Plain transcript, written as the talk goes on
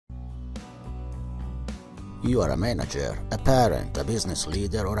You are a manager, a parent, a business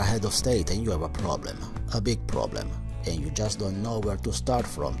leader, or a head of state, and you have a problem, a big problem, and you just don't know where to start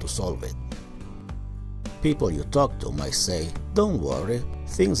from to solve it. People you talk to might say, "Don't worry,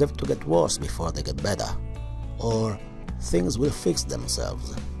 things have to get worse before they get better," or "Things will fix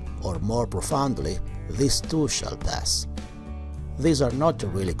themselves," or more profoundly, "This too shall pass." These are not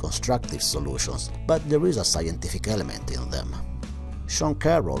really constructive solutions, but there is a scientific element in them.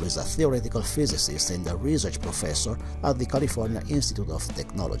 Carroll is a theoretical physicist and a research professor at the California Institute of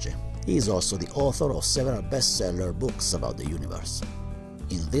Technology. He is also the author of several bestseller books about the universe.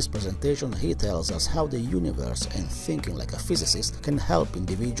 In this presentation, he tells us how the universe and thinking like a physicist can help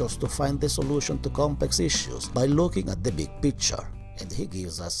individuals to find the solution to complex issues by looking at the big picture, and he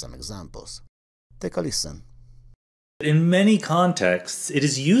gives us some examples. Take a listen. In many contexts, it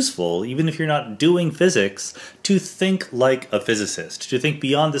is useful, even if you're not doing physics, to think like a physicist, to think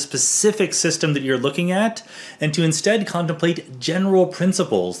beyond the specific system that you're looking at, and to instead contemplate general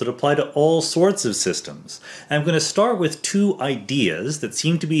principles that apply to all sorts of systems. And I'm going to start with two ideas that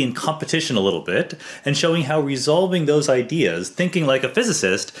seem to be in competition a little bit, and showing how resolving those ideas, thinking like a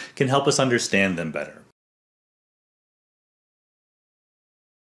physicist, can help us understand them better.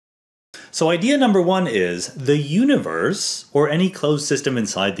 So idea number one is the universe, or any closed system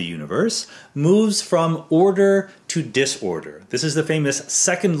inside the universe, moves from order to disorder. This is the famous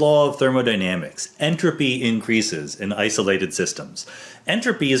second law of thermodynamics. Entropy increases in isolated systems.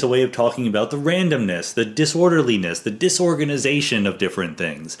 Entropy is a way of talking about the randomness, the disorderliness, the disorganization of different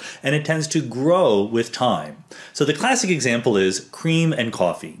things, and it tends to grow with time. So the classic example is cream and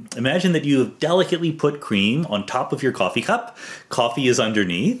coffee. Imagine that you have delicately put cream on top of your coffee cup. Coffee is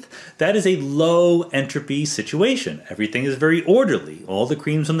underneath. That is a low entropy situation. Everything is very orderly. All the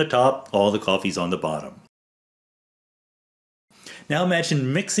cream's on the top, all the coffee's on the bottom. Now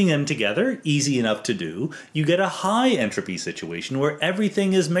imagine mixing them together, easy enough to do. You get a high entropy situation where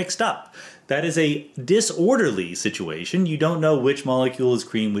everything is mixed up. That is a disorderly situation. You don't know which molecule is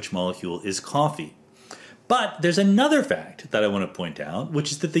cream, which molecule is coffee. But there's another fact that I want to point out,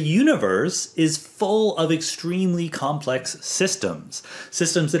 which is that the universe is full of extremely complex systems.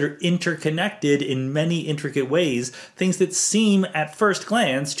 Systems that are interconnected in many intricate ways, things that seem at first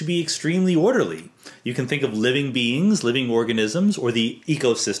glance to be extremely orderly. You can think of living beings, living organisms, or the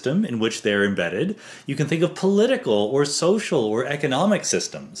ecosystem in which they're embedded. You can think of political or social or economic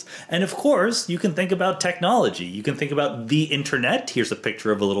systems. And of course, you can think about technology. You can think about the internet. Here's a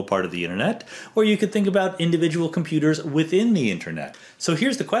picture of a little part of the internet. Or you could think about individual computers within the internet. So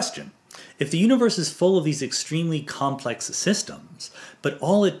here's the question. If the universe is full of these extremely complex systems, but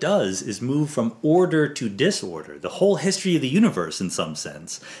all it does is move from order to disorder, the whole history of the universe, in some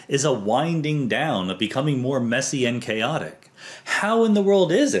sense, is a winding down, of becoming more messy and chaotic. How in the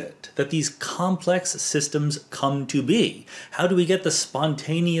world is it that these complex systems come to be? How do we get the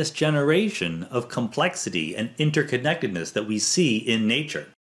spontaneous generation of complexity and interconnectedness that we see in nature?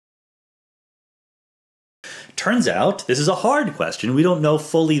 Turns out, this is a hard question. We don't know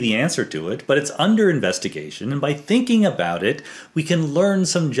fully the answer to it, but it's under investigation, and by thinking about it, we can learn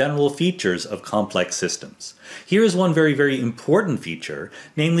some general features of complex systems. Here is one very, very important feature,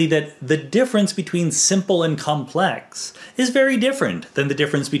 namely that the difference between simple and complex is very different than the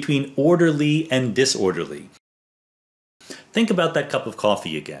difference between orderly and disorderly. Think about that cup of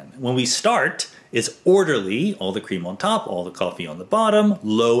coffee again. When we start, it's orderly, all the cream on top, all the coffee on the bottom,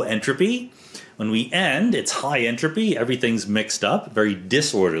 low entropy. When we end, it's high entropy, everything's mixed up, very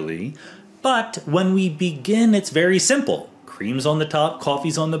disorderly. But when we begin, it's very simple. Cream's on the top,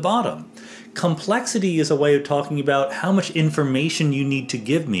 coffee's on the bottom. Complexity is a way of talking about how much information you need to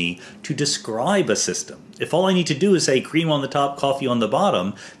give me to describe a system. If all I need to do is say cream on the top, coffee on the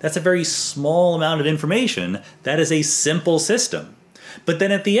bottom, that's a very small amount of information. That is a simple system. But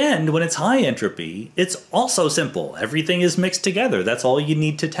then at the end, when it's high entropy, it's also simple. Everything is mixed together. That's all you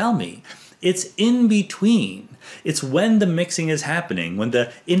need to tell me. It's in between. It's when the mixing is happening, when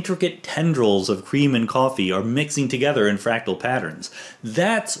the intricate tendrils of cream and coffee are mixing together in fractal patterns.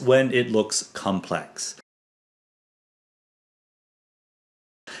 That's when it looks complex.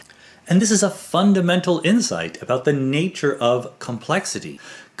 And this is a fundamental insight about the nature of complexity.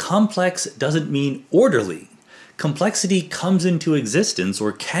 Complex doesn't mean orderly. Complexity comes into existence,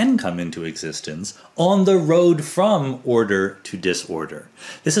 or can come into existence, on the road from order to disorder.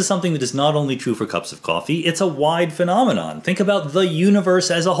 This is something that is not only true for cups of coffee, it's a wide phenomenon. Think about the universe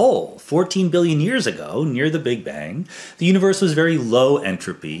as a whole. 14 billion years ago, near the Big Bang, the universe was very low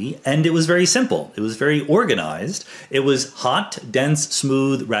entropy, and it was very simple. It was very organized. It was hot, dense,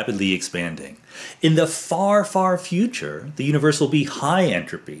 smooth, rapidly expanding. In the far, far future, the universe will be high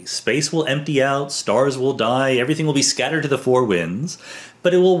entropy. Space will empty out, stars will die, everything will be scattered to the four winds,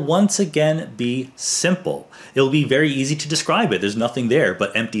 but it will once again be simple. It will be very easy to describe it. There's nothing there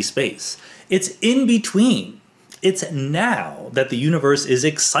but empty space. It's in between. It's now that the universe is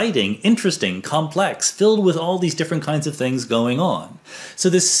exciting, interesting, complex, filled with all these different kinds of things going on. So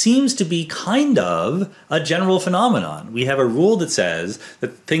this seems to be kind of a general phenomenon. We have a rule that says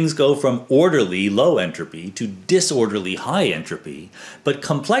that things go from orderly, low entropy, to disorderly, high entropy, but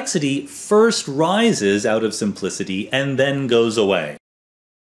complexity first rises out of simplicity and then goes away.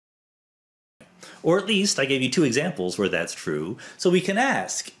 Or at least I gave you two examples where that's true, so we can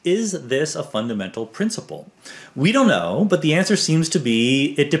ask, is this a fundamental principle? We don't know, but the answer seems to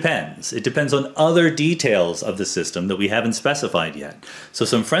be it depends. It depends on other details of the system that we haven't specified yet. So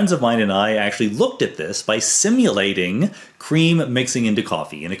some friends of mine and I actually looked at this by simulating cream mixing into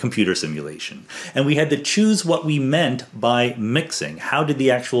coffee in a computer simulation. And we had to choose what we meant by mixing. How did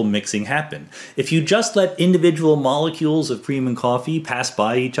the actual mixing happen? If you just let individual molecules of cream and coffee pass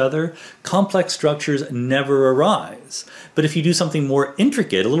by each other, complex structures never arise. But if you do something more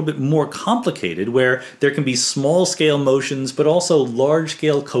intricate, a little bit more complicated, where there can be small-scale motions but also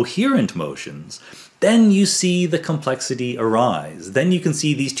large-scale coherent motions, then you see the complexity arise. Then you can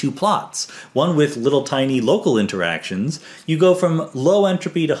see these two plots, one with little tiny local interactions. You go from low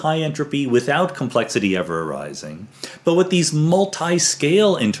entropy to high entropy without complexity ever arising. But with these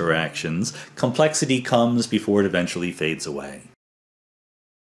multi-scale interactions, complexity comes before it eventually fades away.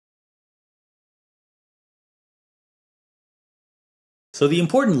 So the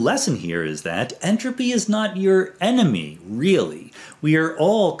important lesson here is that entropy is not your enemy, really. We are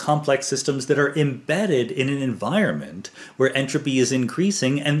all complex systems that are embedded in an environment where entropy is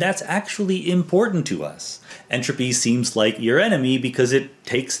increasing, and that's actually important to us. Entropy seems like your enemy because it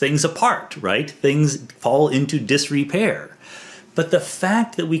takes things apart, right? Things fall into disrepair. But the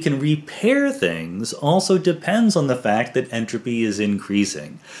fact that we can repair things also depends on the fact that entropy is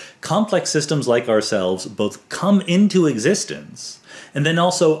increasing. Complex systems like ourselves both come into existence and then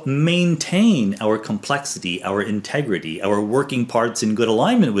also maintain our complexity, our integrity, our working parts in good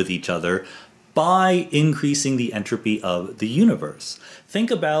alignment with each other by increasing the entropy of the universe.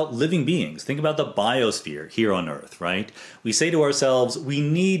 Think about living beings. Think about the biosphere here on Earth, right? We say to ourselves, we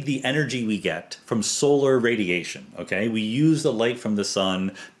need the energy we get from solar radiation, okay? We use the light from the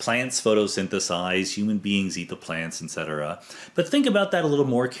sun, plants photosynthesize, human beings eat the plants, etc. But think about that a little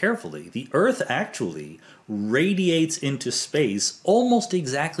more carefully. The Earth actually radiates into space almost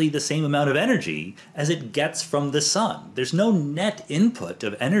exactly the same amount of energy as it gets from the sun. There's no net input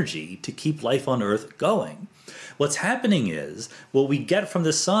of energy to keep life on Earth going. What's happening is, what we get from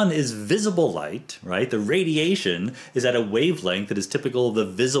the sun is visible light, right? The radiation is at a wavelength that is typical of the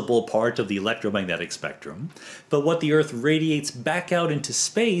visible part of the electromagnetic spectrum. But what the Earth radiates back out into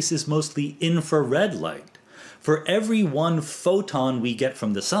space is mostly infrared light. For every one photon we get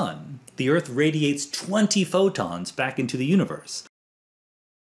from the sun, the Earth radiates 20 photons back into the universe.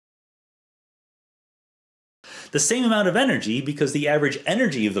 The same amount of energy, because the average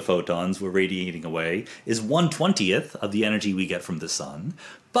energy of the photons we're radiating away is 1/20th of the energy we get from the sun,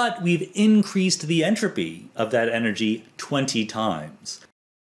 but we've increased the entropy of that energy 20 times.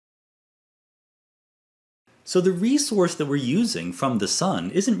 So the resource that we're using from the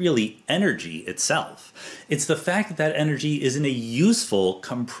sun isn't really energy itself. It's the fact that that energy is in a useful,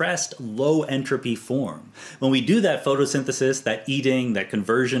 compressed, low entropy form. When we do that photosynthesis, that eating, that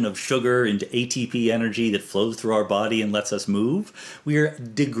conversion of sugar into ATP energy that flows through our body and lets us move, we are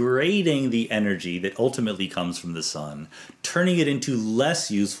degrading the energy that ultimately comes from the sun, turning it into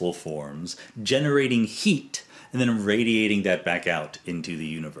less useful forms, generating heat, and then radiating that back out into the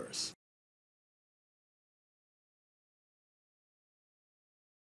universe.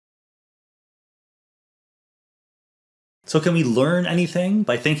 So can we learn anything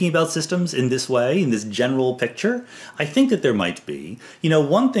by thinking about systems in this way, in this general picture? I think that there might be. You know,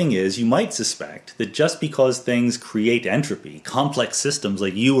 one thing is, you might suspect that just because things create entropy, complex systems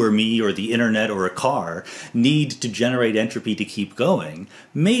like you or me or the internet or a car need to generate entropy to keep going,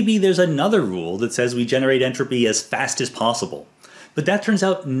 maybe there's another rule that says we generate entropy as fast as possible. But that turns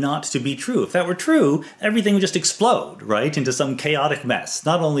out not to be true. If that were true, everything would just explode, right, into some chaotic mess.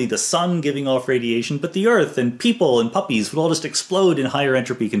 Not only the sun giving off radiation, but the Earth and people and puppies would all just explode in higher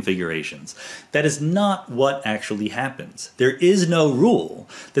entropy configurations. That is not what actually happens. There is no rule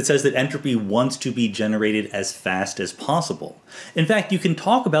that says that entropy wants to be generated as fast as possible. In fact, you can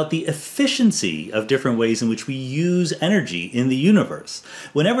talk about the efficiency of different ways in which we use energy in the universe.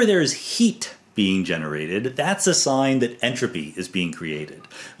 Whenever there is heat being generated, that's a sign that entropy is being created.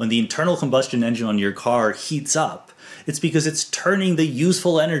 When the internal combustion engine on your car heats up, it's because it's turning the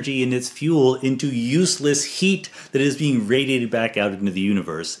useful energy in its fuel into useless heat that is being radiated back out into the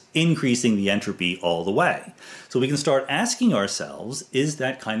universe, increasing the entropy all the way. So we can start asking ourselves, is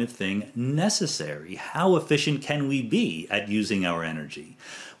that kind of thing necessary? How efficient can we be at using our energy?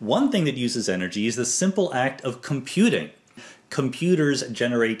 One thing that uses energy is the simple act of computing. Computers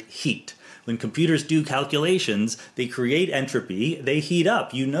generate heat. When computers do calculations, they create entropy, they heat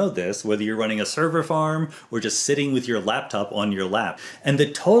up. You know this, whether you're running a server farm or just sitting with your laptop on your lap. And the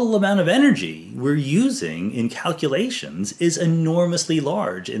total amount of energy we're using in calculations is enormously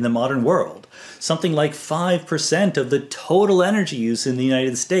large in the modern world. Something like 5% of the total energy use in the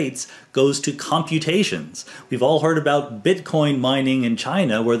United States goes to computations. We've all heard about Bitcoin mining in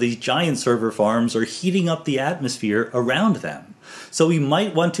China, where these giant server farms are heating up the atmosphere around them. So we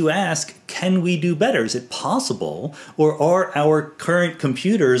might want to ask, can we do better? Is it possible? Or are our current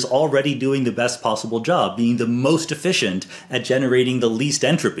computers already doing the best possible job, being the most efficient at generating the least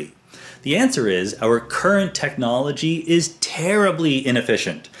entropy? The answer is our current technology is terribly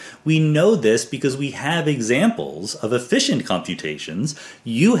inefficient. We know this because we have examples of efficient computations.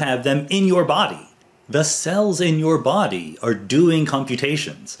 You have them in your body. The cells in your body are doing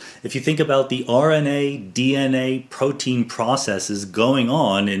computations. If you think about the RNA, DNA, protein processes going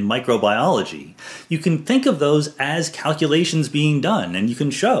on in microbiology, you can think of those as calculations being done, and you can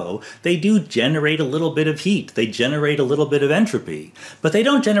show they do generate a little bit of heat, they generate a little bit of entropy, but they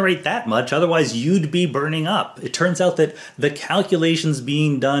don't generate that much, otherwise you'd be burning up. It turns out that the calculations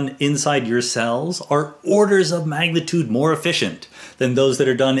being done inside your cells are orders of magnitude more efficient than those that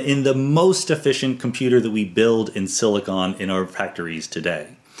are done in the most efficient computer that we build in silicon in our factories today.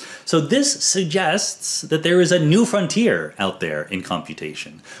 So this suggests that there is a new frontier out there in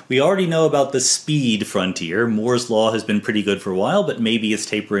computation. We already know about the speed frontier. Moore's law has been pretty good for a while, but maybe it's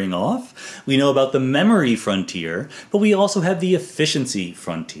tapering off. We know about the memory frontier, but we also have the efficiency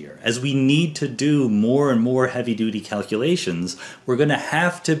frontier. As we need to do more and more heavy-duty calculations, we're going to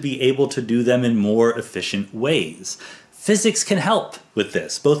have to be able to do them in more efficient ways. Physics can help with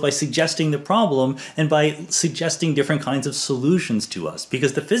this, both by suggesting the problem and by suggesting different kinds of solutions to us.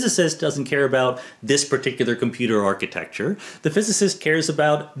 Because the physicist doesn't care about this particular computer architecture. The physicist cares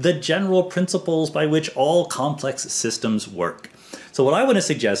about the general principles by which all complex systems work. So what I want to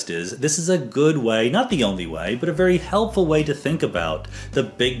suggest is this is a good way, not the only way, but a very helpful way to think about the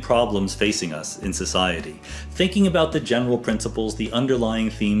big problems facing us in society. Thinking about the general principles, the underlying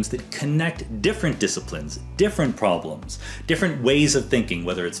themes that connect different disciplines, different problems, different ways of thinking,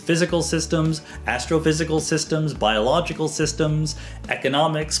 whether it's physical systems, astrophysical systems, biological systems,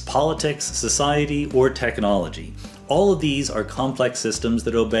 economics, politics, society, or technology. All of these are complex systems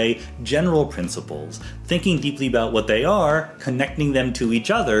that obey general principles. Thinking deeply about what they are, connecting them to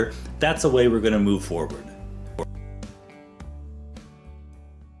each other, that's a way we're going to move forward.